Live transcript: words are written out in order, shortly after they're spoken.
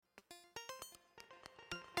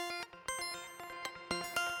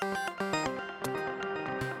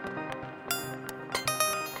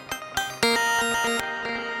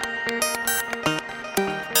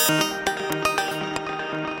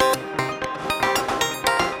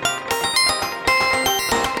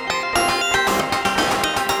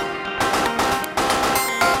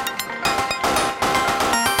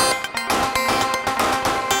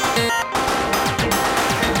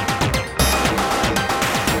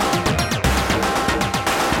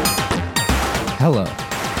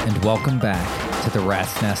and welcome back to the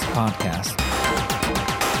Rat's Nest Podcast.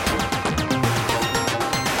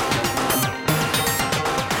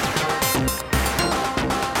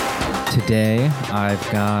 Today, I've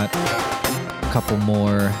got a couple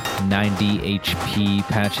more 90 HP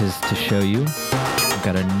patches to show you. I've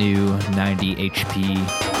got a new 90 HP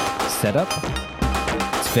setup.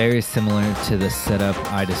 It's very similar to the setup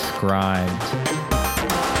I described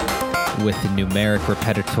with the numeric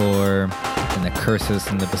repetitor and the cursus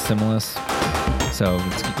and the bacillus. So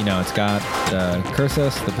it's got the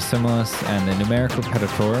cursus, the bacillus, and the numeric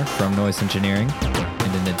repetitor from Noise Engineering.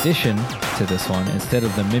 And in addition to this one, instead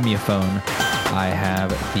of the mimeophone, I have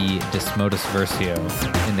the Desmodus Versio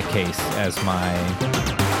in the case as my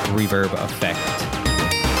reverb effect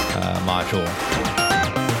module.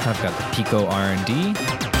 I've got the Pico R&D,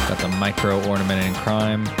 got the Micro Ornament and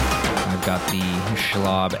Crime, I've got the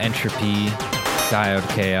Schlob Entropy, Diode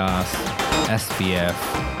Chaos, SVF,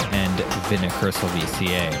 and Vinicursal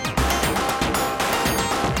VCA.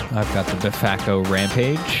 I've got the Bifaco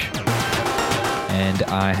Rampage, and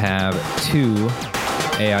I have two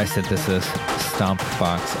AI Synthesis Stomp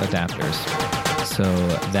Box adapters. So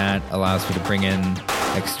that allows me to bring in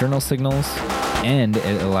external signals, and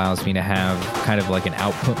it allows me to have kind of like an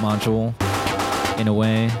output module in a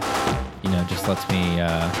way. Just lets me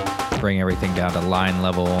bring everything down to line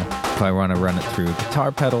level if I want to run it through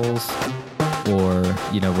guitar pedals or,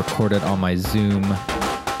 record it on my Zoom.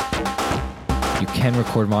 You can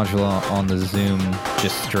record module on the Zoom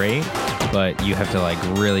just straight, but you have to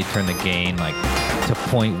really turn the gain to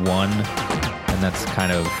 0.1, and that's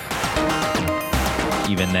kind of,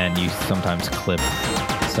 even then you sometimes clip.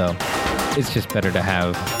 So it's just better to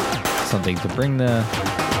have something to bring the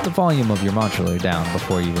volume of your modular down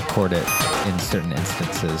before you record it in certain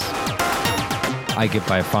instances. I get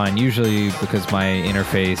by fine, usually because my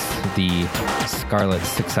interface, the Scarlett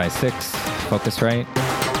 6i6 Focusrite,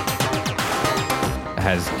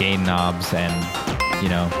 has gain knobs, and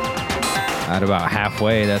at about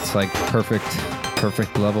halfway, that's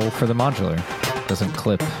perfect level for the modular. Doesn't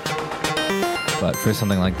clip. But for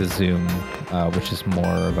something like the Zoom, which is more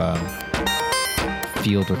of a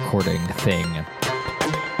field recording thing,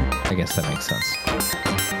 I guess that makes sense.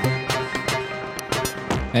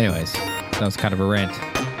 Anyways, that was kind of a rant.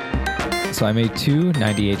 So I made two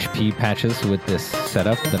 90 HP patches with this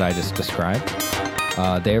setup that I just described.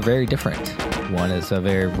 They're very different. One is a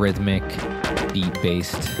very rhythmic,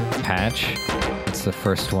 beat-based patch. It's the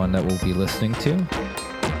first one that we'll be listening to.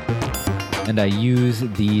 And I use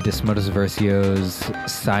the Desmodus Versio's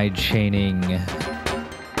side-chaining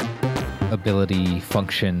ability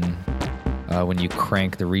function when you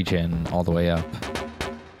crank the regen all the way up.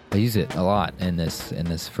 I use it a lot in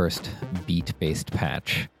this first beat-based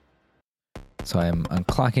patch. So I'm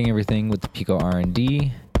clocking everything with the Pico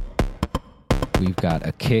R&D. We've got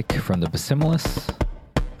a kick from the bacillus.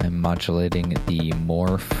 I'm modulating the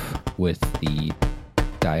morph with the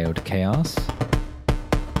Diode Chaos.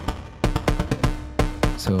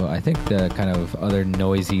 So I think the kind of other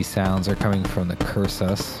noisy sounds are coming from the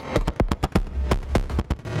cursus.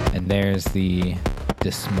 And there's the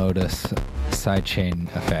Desmodus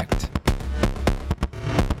sidechain effect.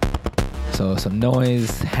 So some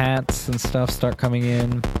noise, hats and stuff start coming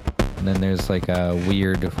in. And then there's a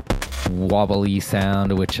weird wobbly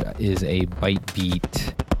sound, which is a byte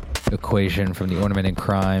beat equation from the Ornament and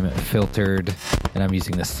Crime filtered. And I'm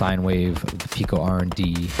using the sine wave of the Pico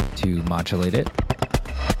R&D to modulate it.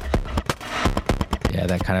 Yeah,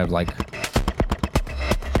 that kind of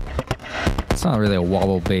it's not really a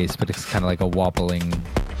wobble bass, but it's kind of like a wobbling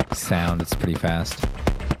sound. It's pretty fast.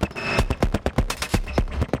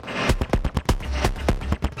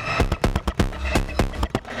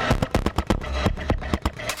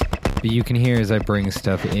 But you can hear as I bring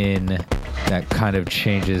stuff in that kind of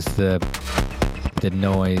changes the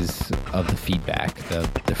noise of the feedback,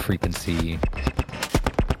 the frequency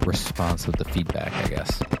response of the feedback, I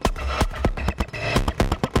guess.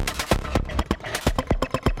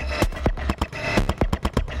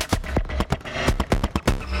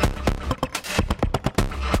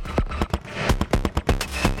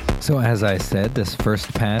 So as I said, this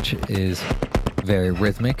first patch is very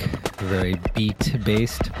rhythmic, very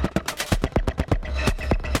beat-based.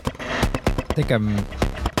 I don't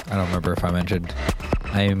remember if I mentioned,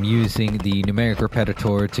 I am using the numeric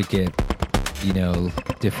repetitor to get,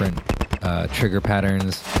 different trigger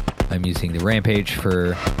patterns. I'm using the Rampage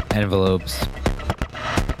for envelopes.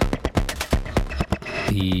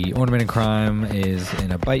 The Ornament and Crime is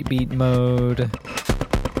in a byte beat mode.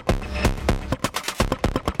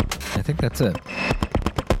 I think that's it.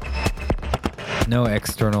 No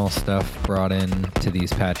external stuff brought in to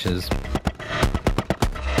these patches.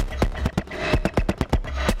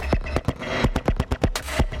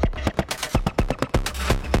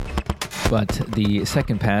 But the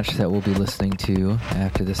second patch that we'll be listening to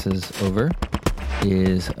after this is over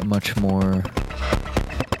is much more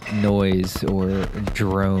noise or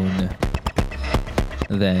drone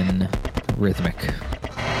than rhythmic.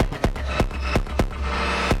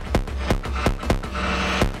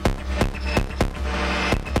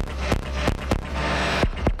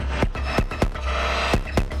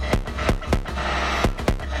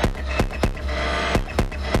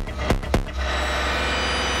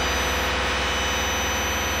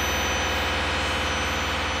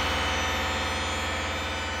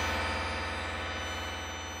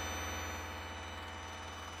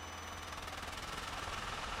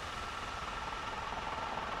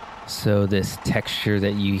 So this texture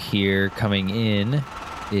that you hear coming in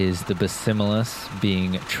is the Bassimilus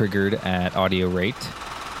being triggered at audio rate.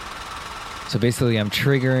 So basically I'm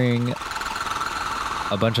triggering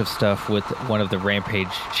a bunch of stuff with one of the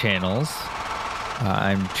Rampage channels.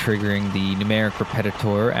 I'm triggering the numeric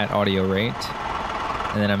repetitor at audio rate.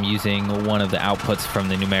 And then I'm using one of the outputs from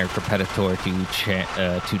the numeric repetitor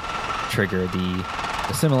to trigger the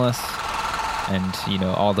Bassimilus. And, you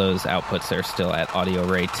know, all those outputs are still at audio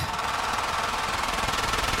rate.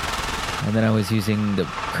 And then I was using the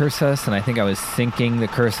cursus, and I think I was syncing the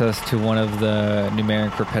cursus to one of the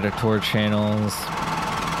numeric repetitor channels.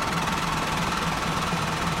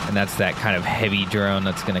 And that's that kind of heavy drone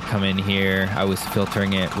that's going to come in here. I was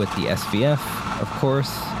filtering it with the SVF, of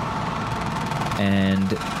course. And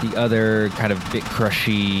the other kind of bit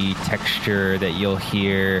crushy texture that you'll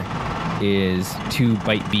hear is two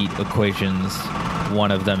byte beat equations.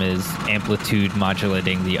 One of them is amplitude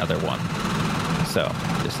modulating the other one. So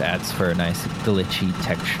this adds for a nice glitchy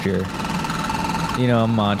texture. You know,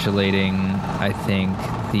 I'm modulating, I think,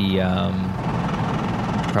 the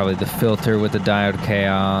probably the filter with the diode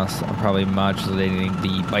chaos. I'm probably modulating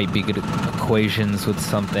the byte beat equations with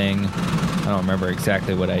something. I don't remember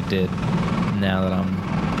exactly what I did now that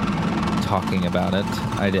I'm talking about it.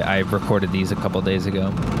 I recorded these a couple days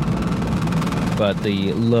ago. But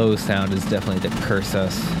the low sound is definitely the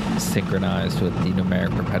cursus synchronized with the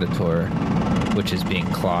numeric repetitor, which is being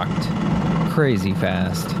clocked crazy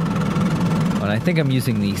fast. And I think I'm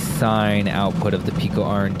using the sine output of the Pico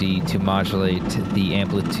R&D to modulate the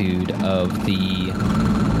amplitude of the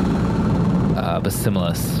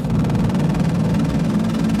Bassimilus.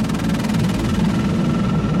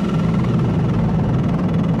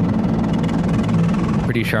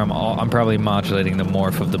 Pretty sure I'm probably modulating the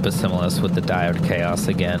morph of the Bassimilus with the diode chaos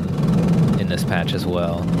again in this patch as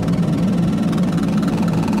well.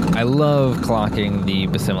 I love clocking the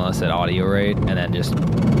Bassimilus at audio rate and then just,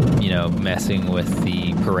 you know, messing with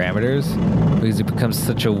the parameters because it becomes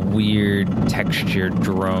such a weird textured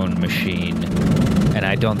drone machine. And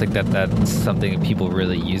I don't think that that's something that people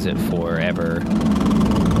really use it for ever.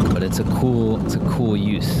 But it's a cool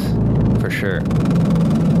use for sure.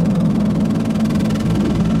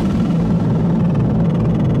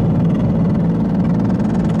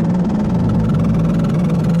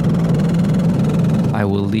 I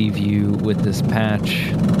will leave you with this patch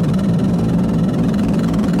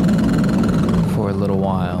for a little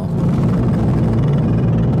while.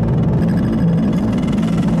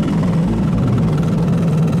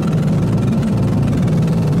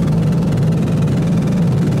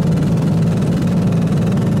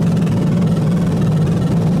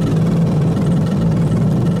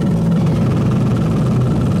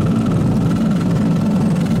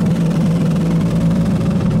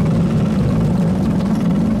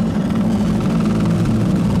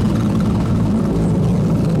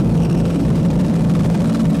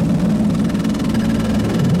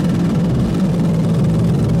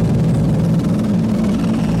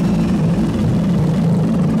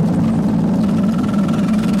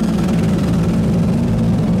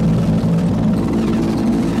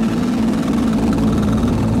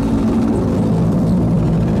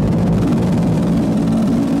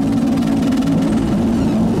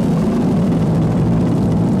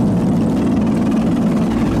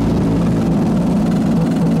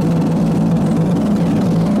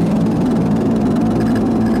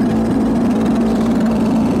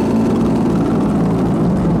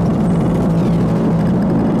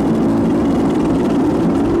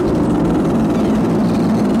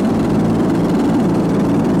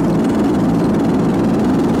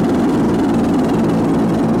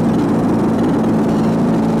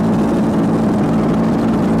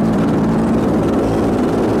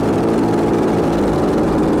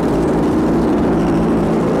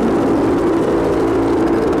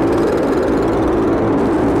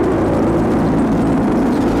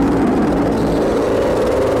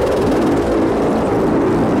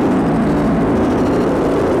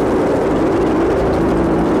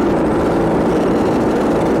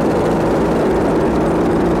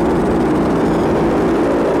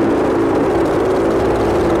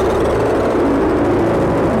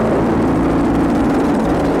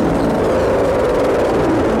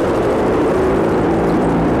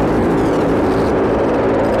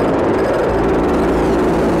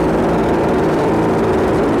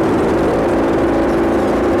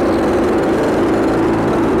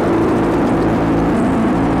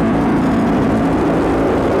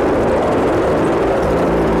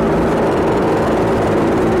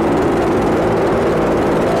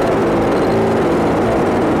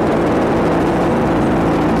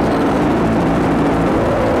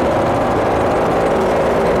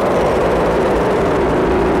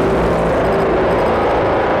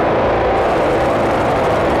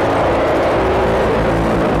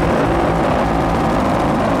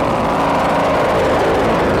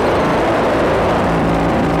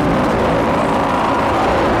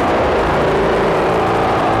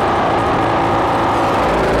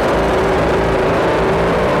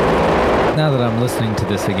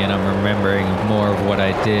 this again, I'm remembering more of what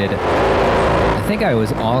I did. I think I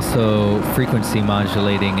was also frequency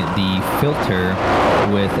modulating the filter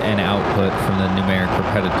with an output from the numeric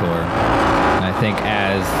repetitor. And I think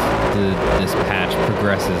as this patch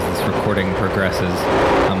progresses, this recording progresses,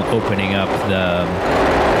 I'm opening up the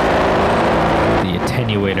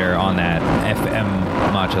attenuator on that FM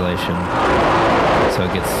modulation, so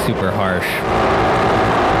it gets super harsh.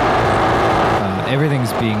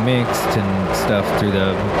 Everything's being mixed and stuff through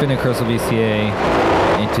the Finacrystal VCA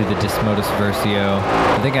into the Dismodus Versio.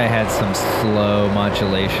 I think I had some slow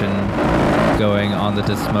modulation going on the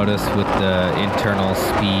Dismodus with the internal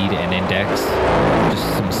speed and index.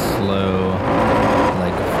 Just some slow,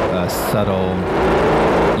 like subtle,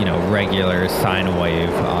 regular sine wave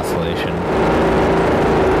oscillation.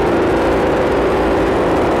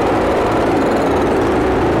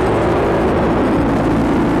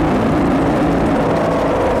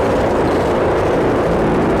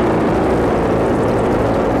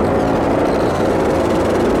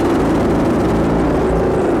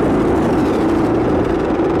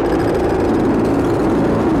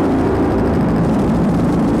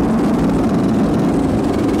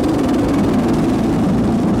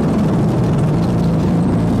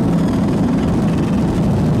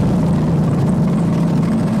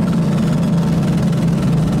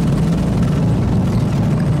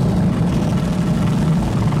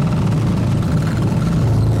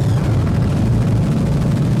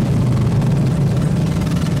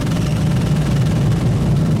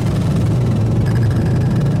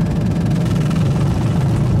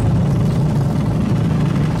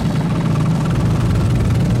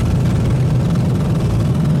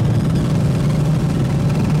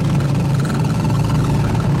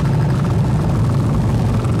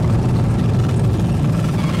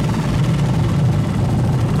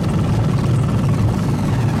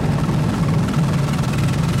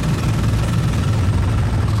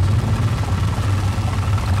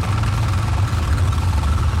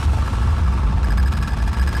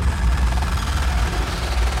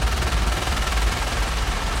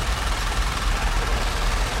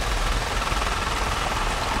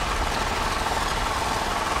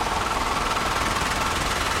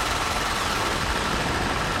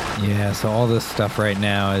 Yeah, so all this stuff right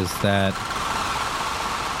now is that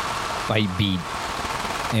bite beat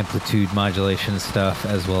amplitude modulation stuff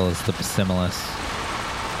as well as the Pacimilus.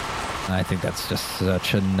 I think that's just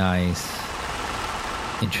such a nice,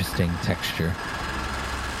 interesting texture.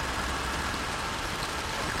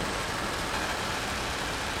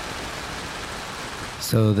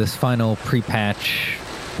 So this final pre-patch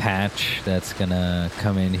patch that's gonna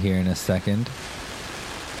come in here in a second,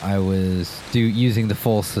 I was using the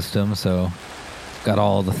full system, so got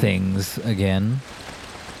all the things again.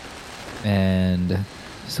 And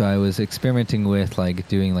so I was experimenting with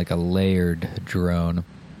doing a layered drone.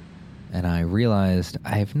 And I realized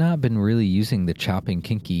I have not been really using the Chopping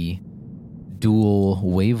Kinky dual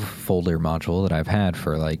wave folder module that I've had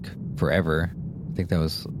for forever. I think that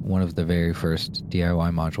was one of the very first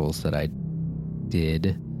DIY modules that I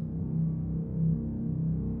did.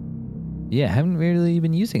 Yeah, I haven't really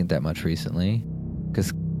been using it that much recently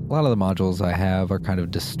because a lot of the modules I have are kind of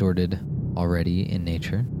distorted already in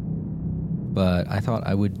nature. But I thought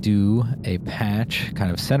I would do a patch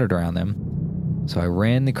kind of centered around them. So I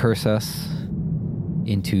ran the Cursus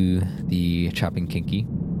into the Chopping Kinky,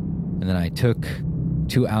 and then I took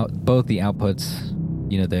both the outputs,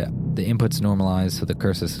 the inputs normalized, so the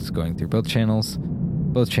Cursus is going through both channels.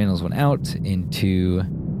 Both channels went out into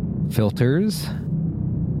filters.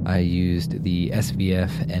 I used the SVF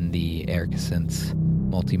and the Ericson's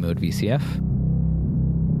multi-mode VCF.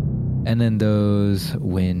 And then those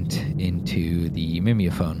went into the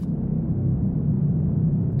Mimeophone.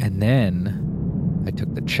 And then I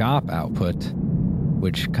took the chop output,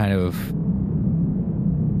 which it's kind of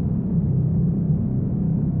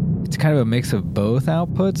a mix of both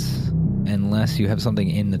outputs, unless you have something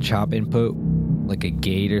in the chop input, like a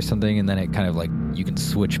gate or something, and then it kind of you can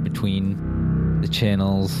switch between the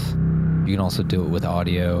channels. You can also do it with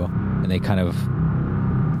audio, and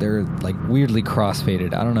they're weirdly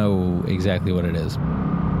crossfaded. I don't know exactly what it is.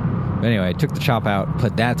 But anyway, I took the chop out,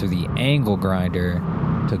 put that through the angle grinder,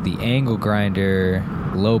 took the angle grinder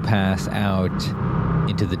low pass out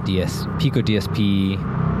into the Pico DSP,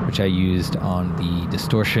 which I used on the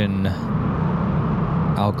distortion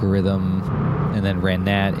algorithm, and then ran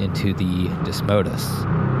that into the Dismodus.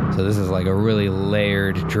 So this is a really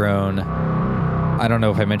layered drone. I don't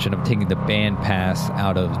know if I mentioned I'm taking the band pass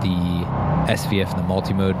out of the SVF and the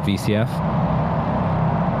multi-mode VCF.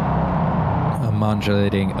 I'm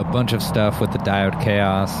modulating a bunch of stuff with the diode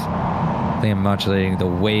chaos, I think I'm modulating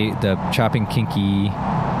the chopping kinky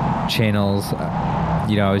channels.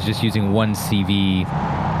 I was just using one CV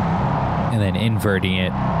and then inverting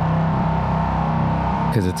it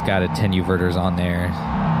because it's got 10 U-verters on there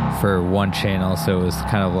for one channel, so it was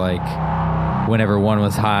kind of like whenever one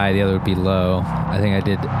was high, the other would be low. I think I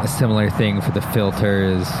did a similar thing for the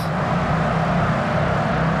filters.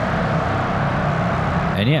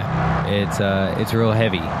 And yeah, it's real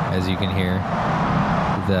heavy, as you can hear.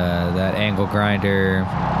 That angle grinder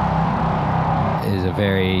is a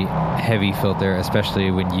very heavy filter, especially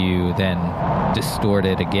when you then distort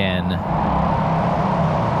it again.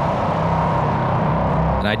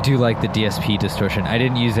 And I do like the DSP distortion. I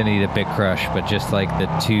didn't use any of the Bit Crush, but just like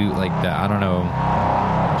I don't know,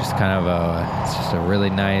 just kind of it's just a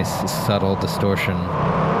really nice, subtle distortion.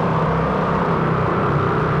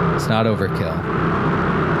 It's not overkill.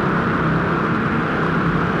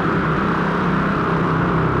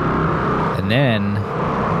 And then,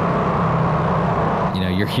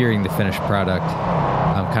 you're hearing the finished product.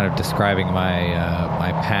 I'm kind of describing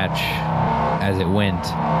my patch as it went.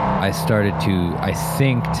 I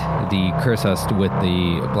synced the Cursust with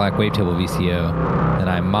the black wavetable VCO, and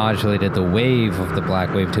I modulated the wave of the black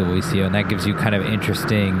wavetable VCO, and that gives you kind of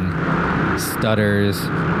interesting stutters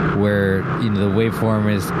where the waveform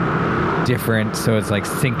is different, so it's like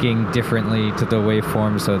syncing differently to the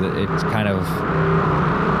waveform, so that it's kind of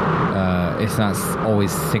it's not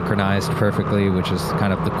always synchronized perfectly, which is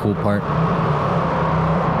kind of the cool part.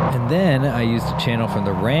 And then I used a channel from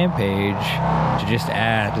the Rampage to just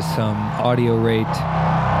add some audio rate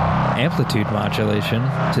amplitude modulation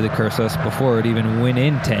to the Cursust before it even went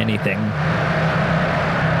into anything.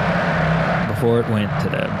 Before it went to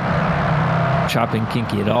the chopping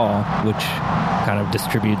kinky at all, which kind of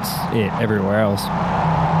distributes it everywhere else.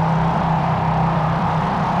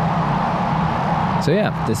 So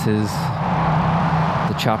yeah, this is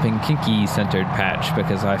the chopping kinky centered patch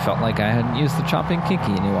because I felt like I hadn't used the chopping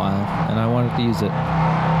kinky in a while and I wanted to use it.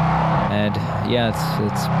 And yeah,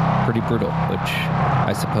 it's pretty brutal, which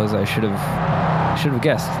I suppose I should have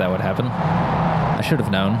guessed that would happen. I should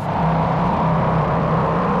have known.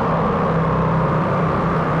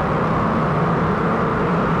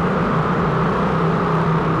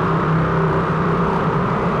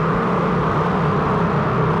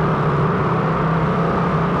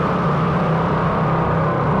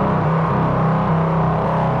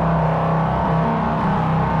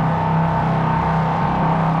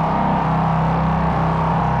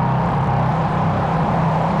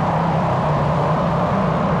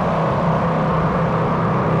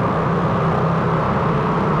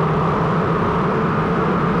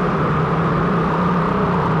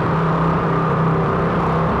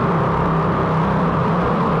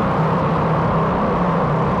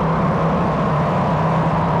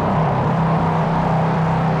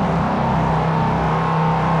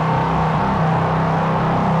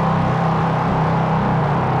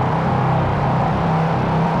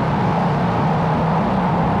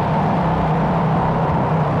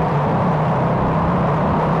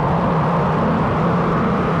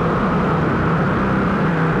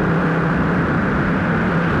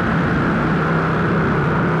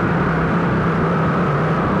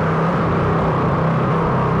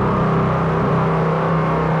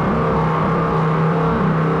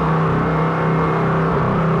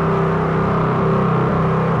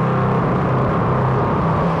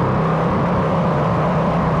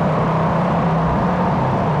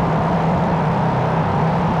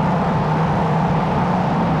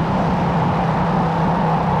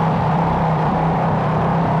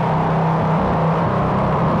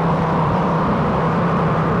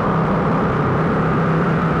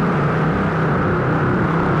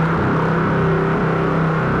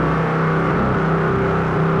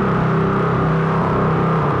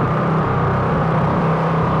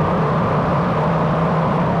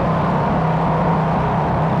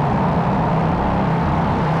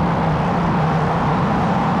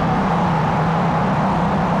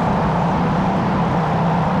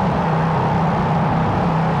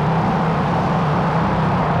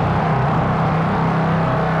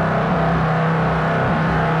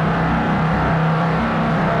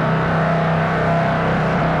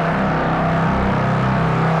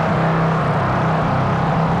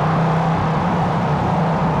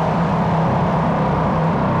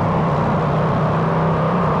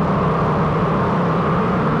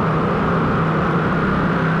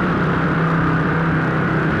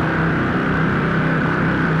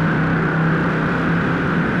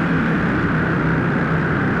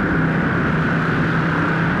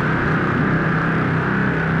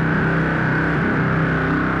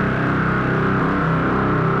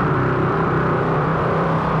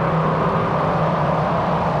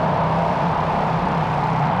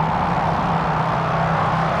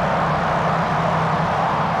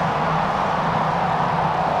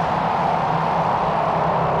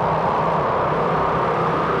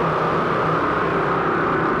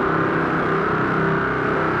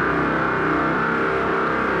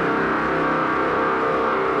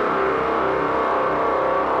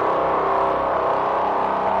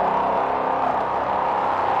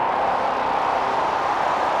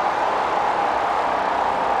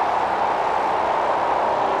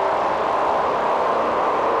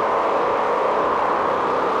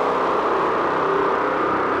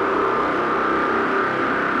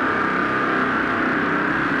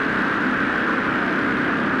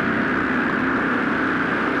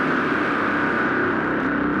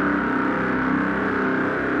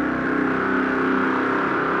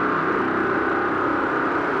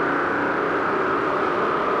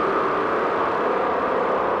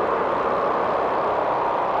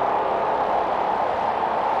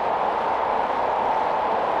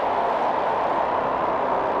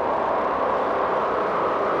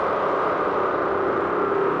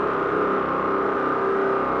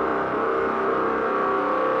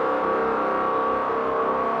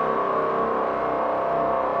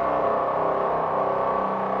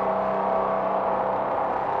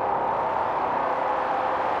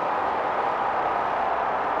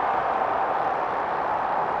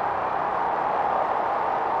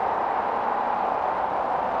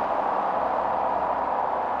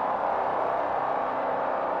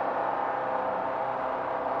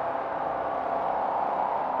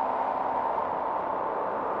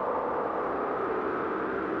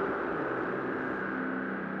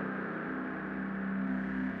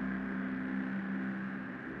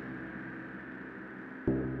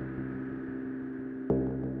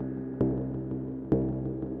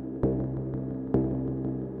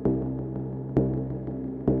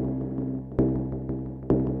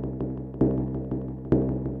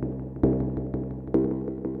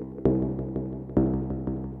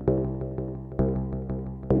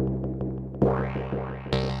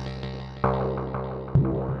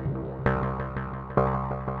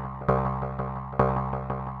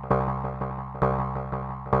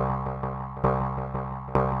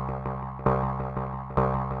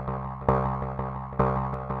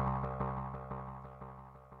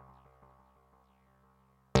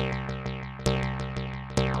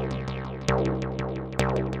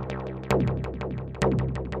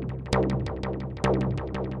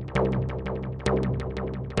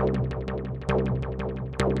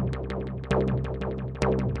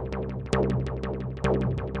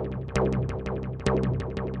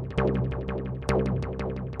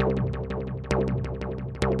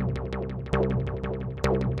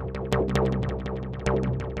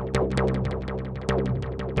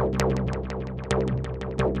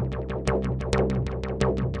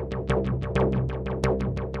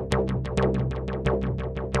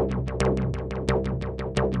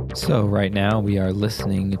 So right now we are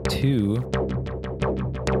listening to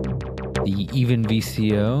the even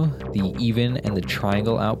VCO, the even and the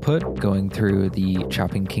triangle output going through the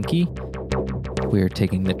chopping Kinky. We're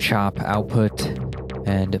taking the chop output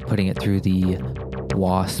and putting it through the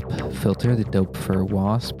wasp filter, the dope for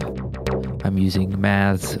wasp. I'm using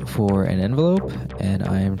maths for an envelope, and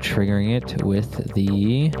I am triggering it with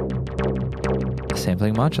the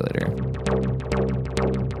sampling modulator.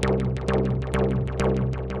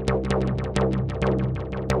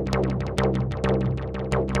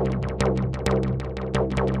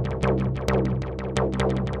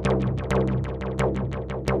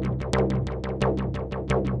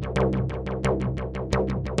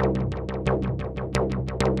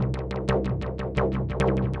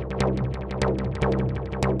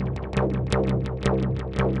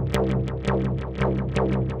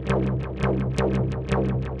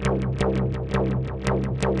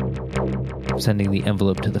 Sending the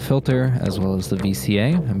envelope to the filter as well as the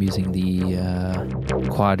VCA. I'm using the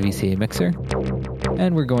quad VCA mixer.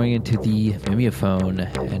 And we're going into the mimeophone,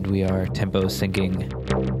 and we are tempo syncing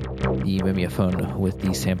the mimeophone with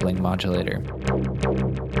the sampling modulator.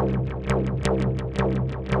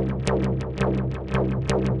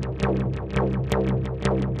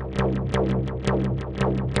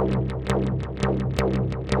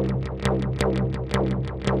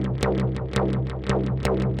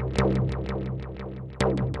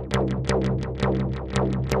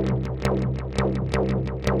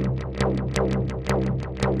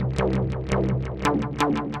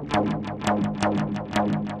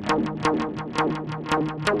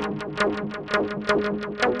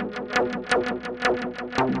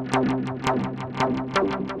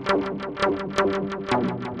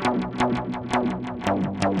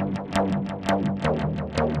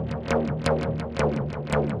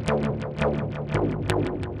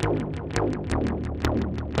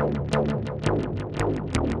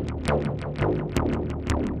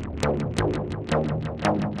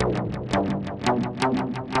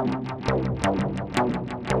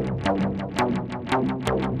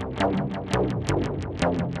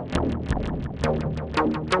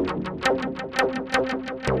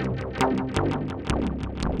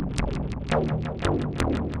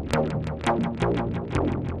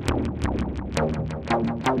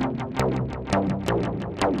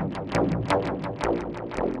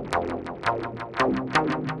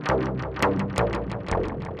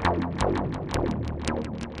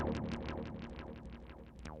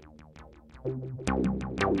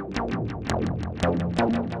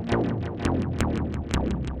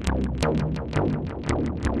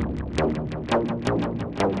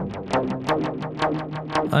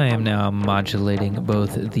 I am now modulating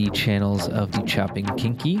both the channels of the chopping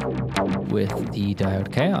Kinky with the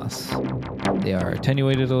diode chaos. They are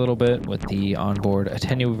attenuated a little bit with the onboard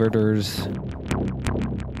attenuators.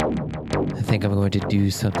 I think I'm going to do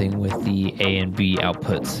something with the A and B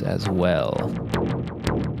outputs as well.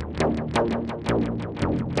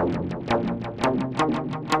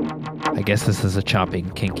 I guess this is a chopping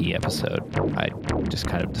Kinky episode. I just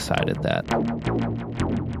kind of decided that.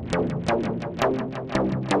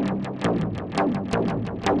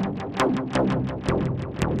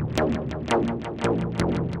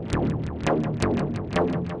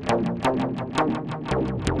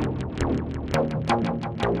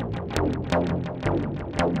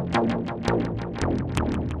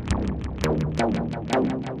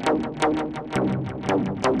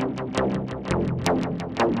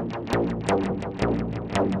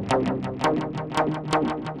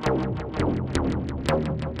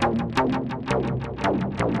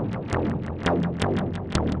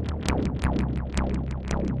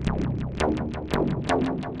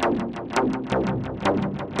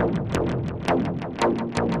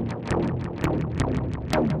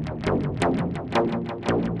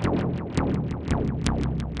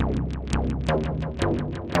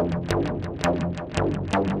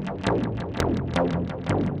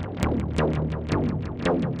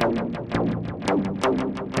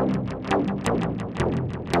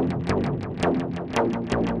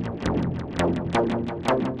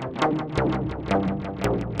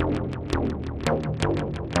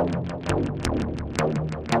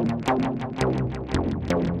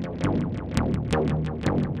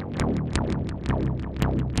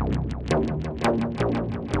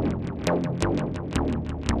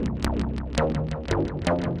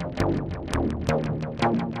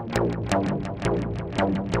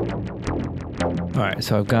 Alright,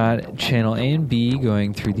 so I've got channel A and B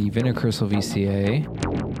going through the Vinyl VCA.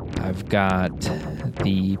 I've got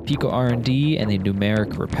the Pico R&D and the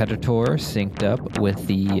numeric repetitor synced up with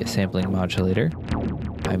the sampling modulator.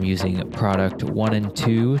 I'm using product 1 and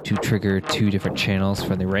 2 to trigger 2 different channels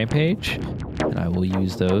from the Rampage, and I will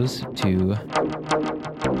use those to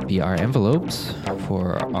be our envelopes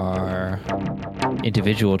for our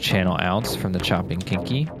individual channel outs from the chopping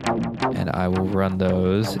Kinky, and I will run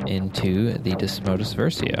those into the Desmodus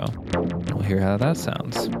Versio. We'll hear how that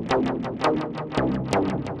sounds.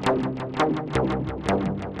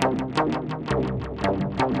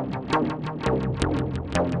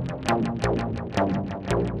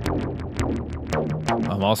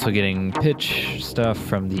 I'm also getting pitch stuff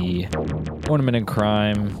from the Ornament and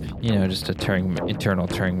Crime, just a internal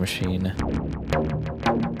Turing machine.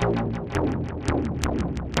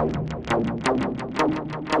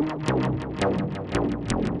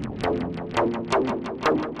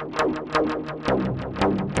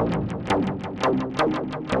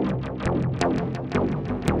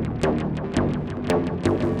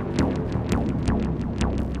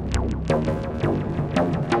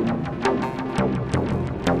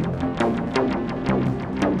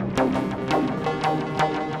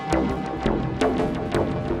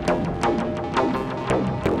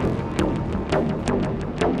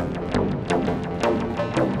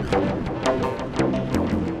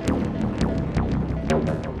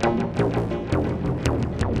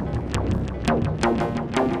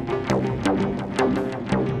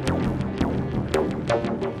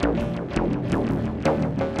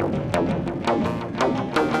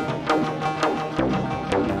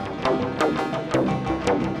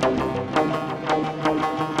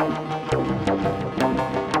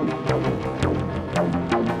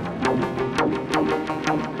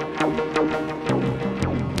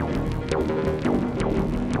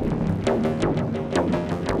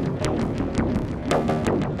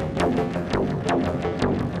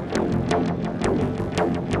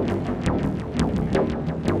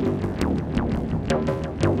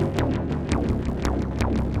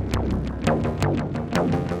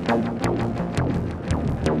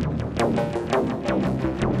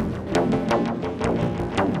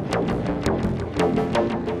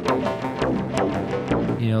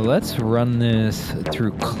 Let's run this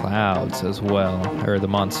through clouds as well, or the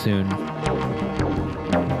monsoon.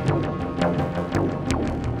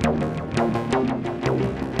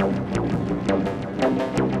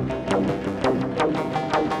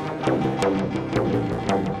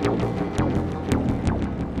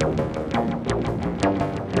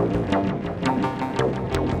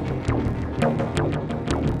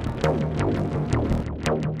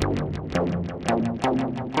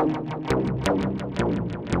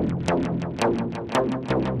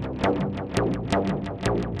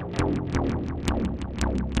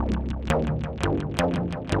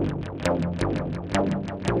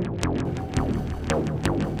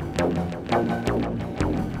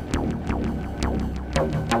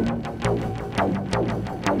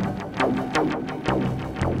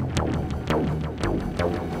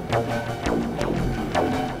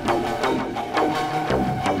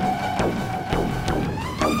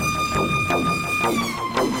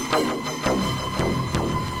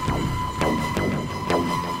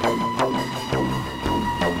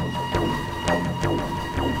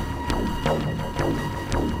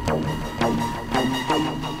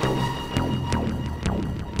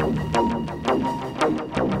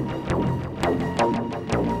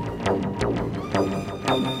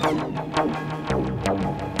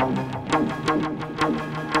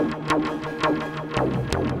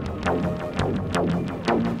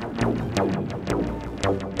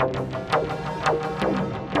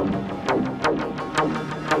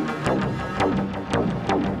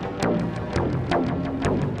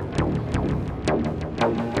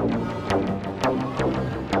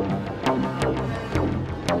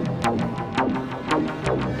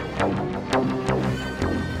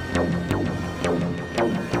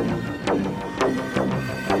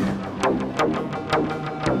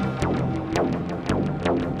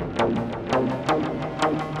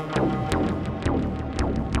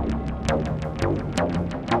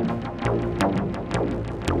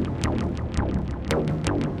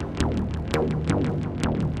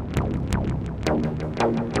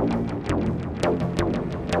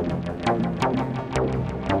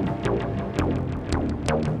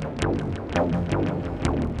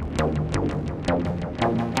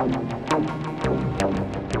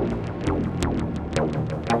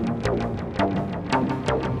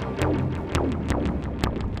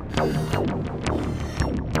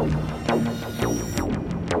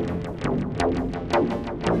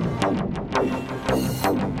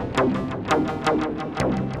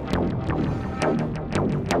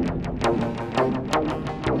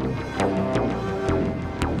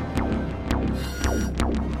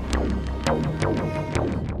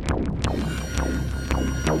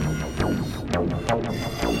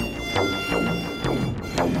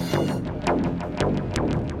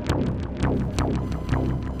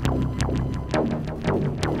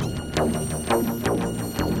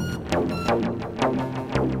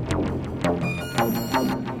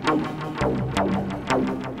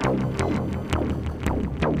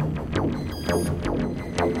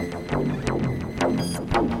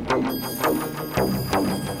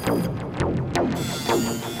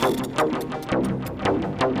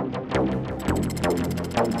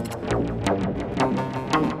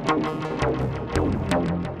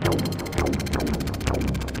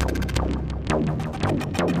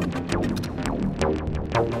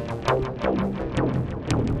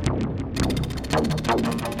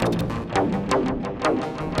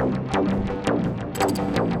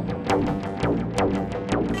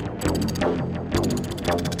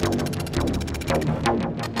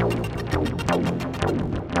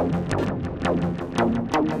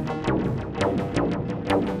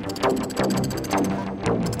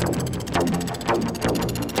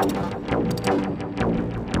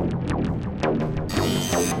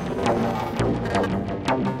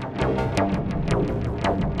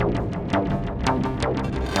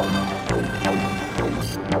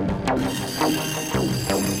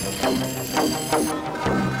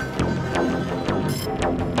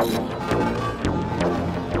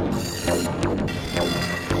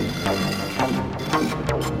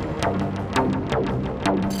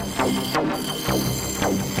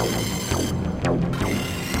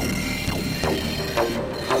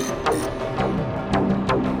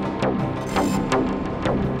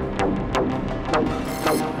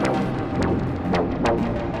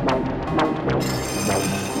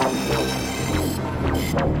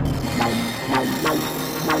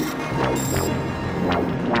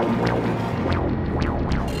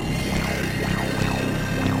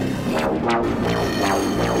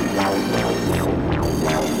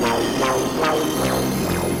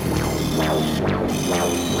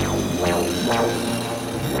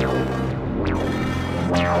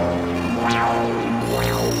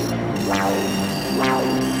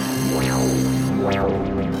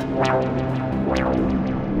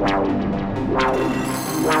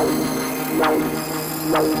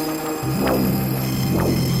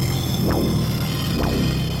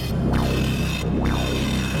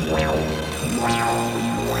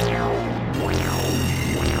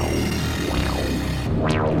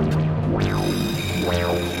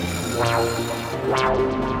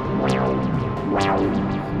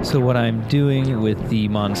 So what I'm doing with the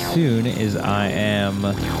Monsoon is I am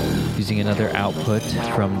using another output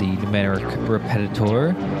from the numeric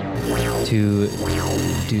repetitor to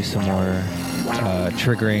do some more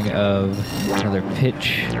triggering of another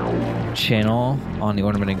pitch channel on the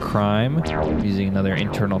Ornament and Crime using another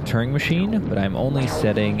internal Turing machine, but I'm only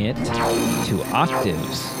setting it to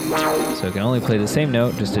octaves. So it can only play the same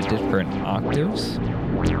note, just at different octaves.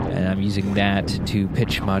 And I'm using that to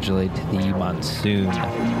pitch modulate the Monsoon,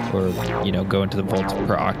 or, go into the volts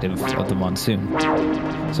per octave of the Monsoon.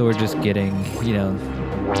 So we're just getting,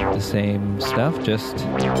 the same stuff, just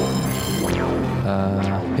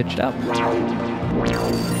pitched up.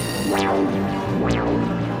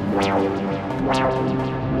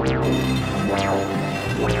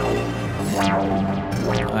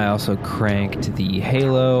 I also cranked the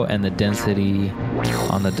halo and the density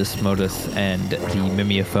on the Desmodus and the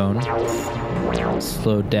Mimeophone.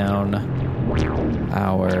 Slowed down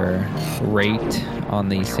our rate on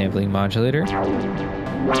the sampling modulator.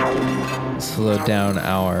 Slowed down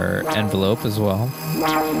our envelope as well.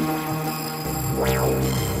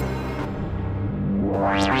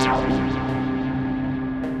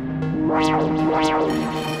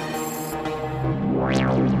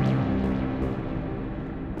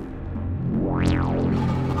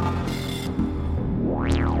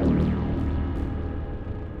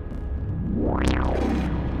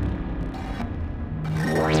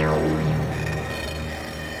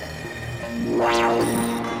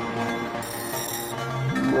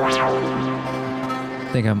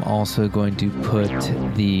 I think I'm also going to put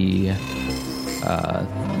the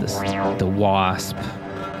wasp,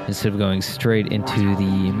 instead of going straight into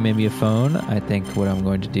the Mimeophone. I think what I'm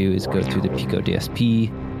going to do is go through the Pico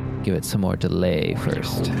DSP, give it some more delay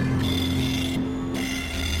first.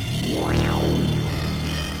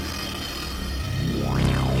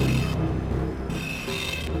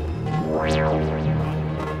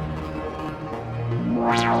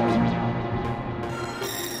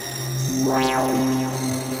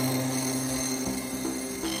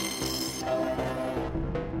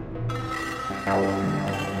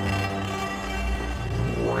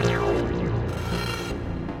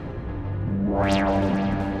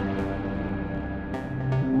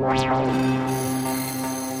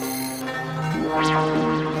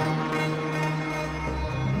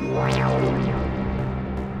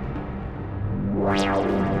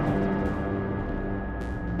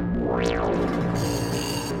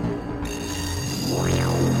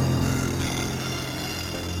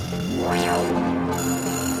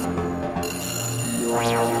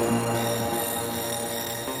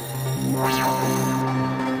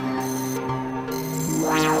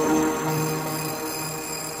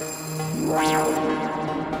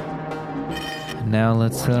 Now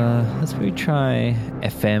let's maybe try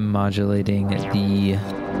FM modulating the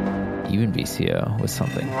even VCO with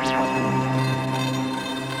something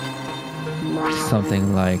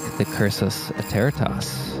like the Cursus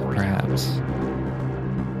Ateritas, perhaps.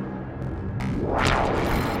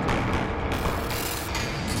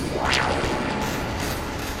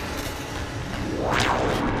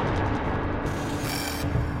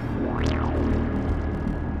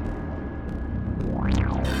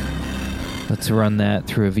 Let's run that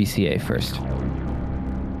through a VCA first.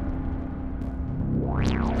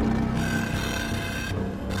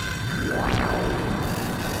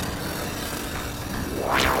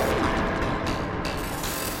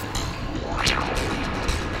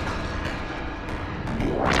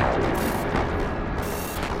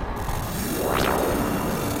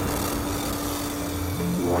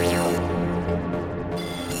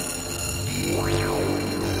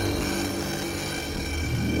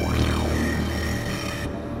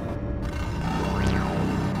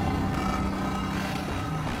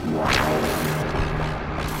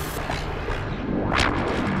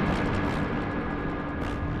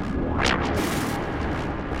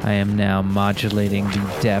 I am now modulating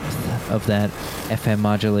the depth of that FM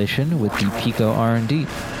modulation with the Pico R&D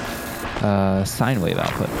sine wave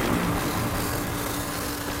output.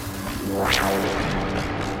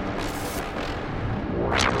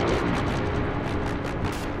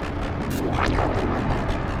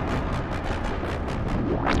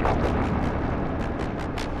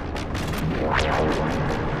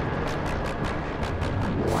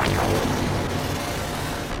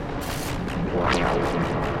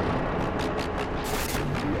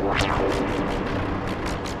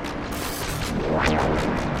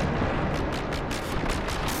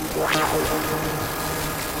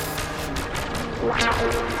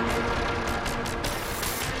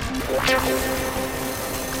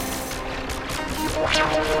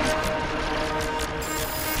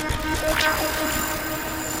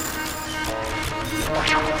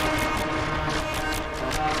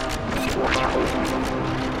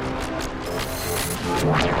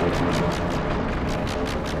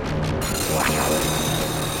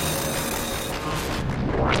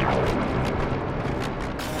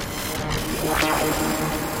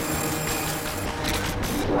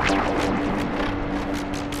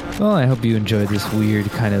 Well, I hope you enjoyed this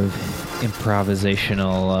weird kind of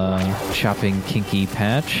improvisational chopping kinky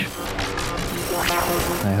patch.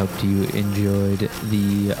 I hope you enjoyed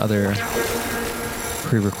the other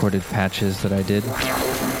pre-recorded patches that I did.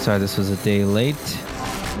 Sorry this was a day late.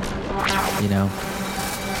 You know,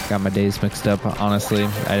 got my days mixed up. Honestly,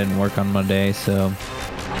 I didn't work on Monday, so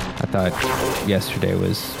I thought yesterday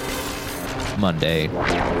was Monday,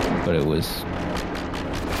 but it was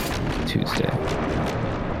Tuesday.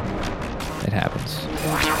 It happens.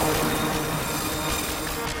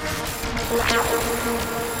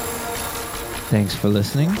 Thanks for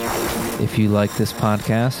listening. If you like this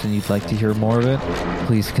podcast and you'd like to hear more of it,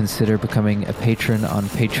 please consider becoming a patron on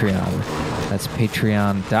Patreon. That's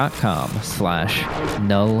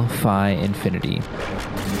patreon.com/nullphi-infinity.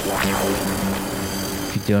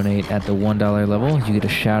 If you donate at the $1 level, you get a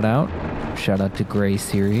shout out. Shout out to Gray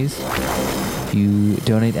Series. If you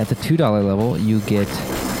donate at the $2 level, you get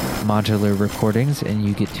modular recordings and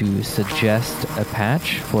you get to suggest a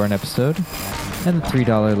patch for an episode. And the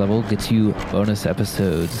 $3 level gets you bonus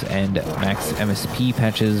episodes and max MSP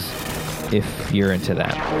patches if you're into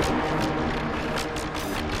that.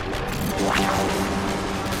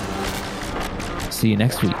 See you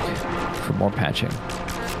next week for more patching.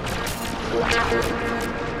 Wow.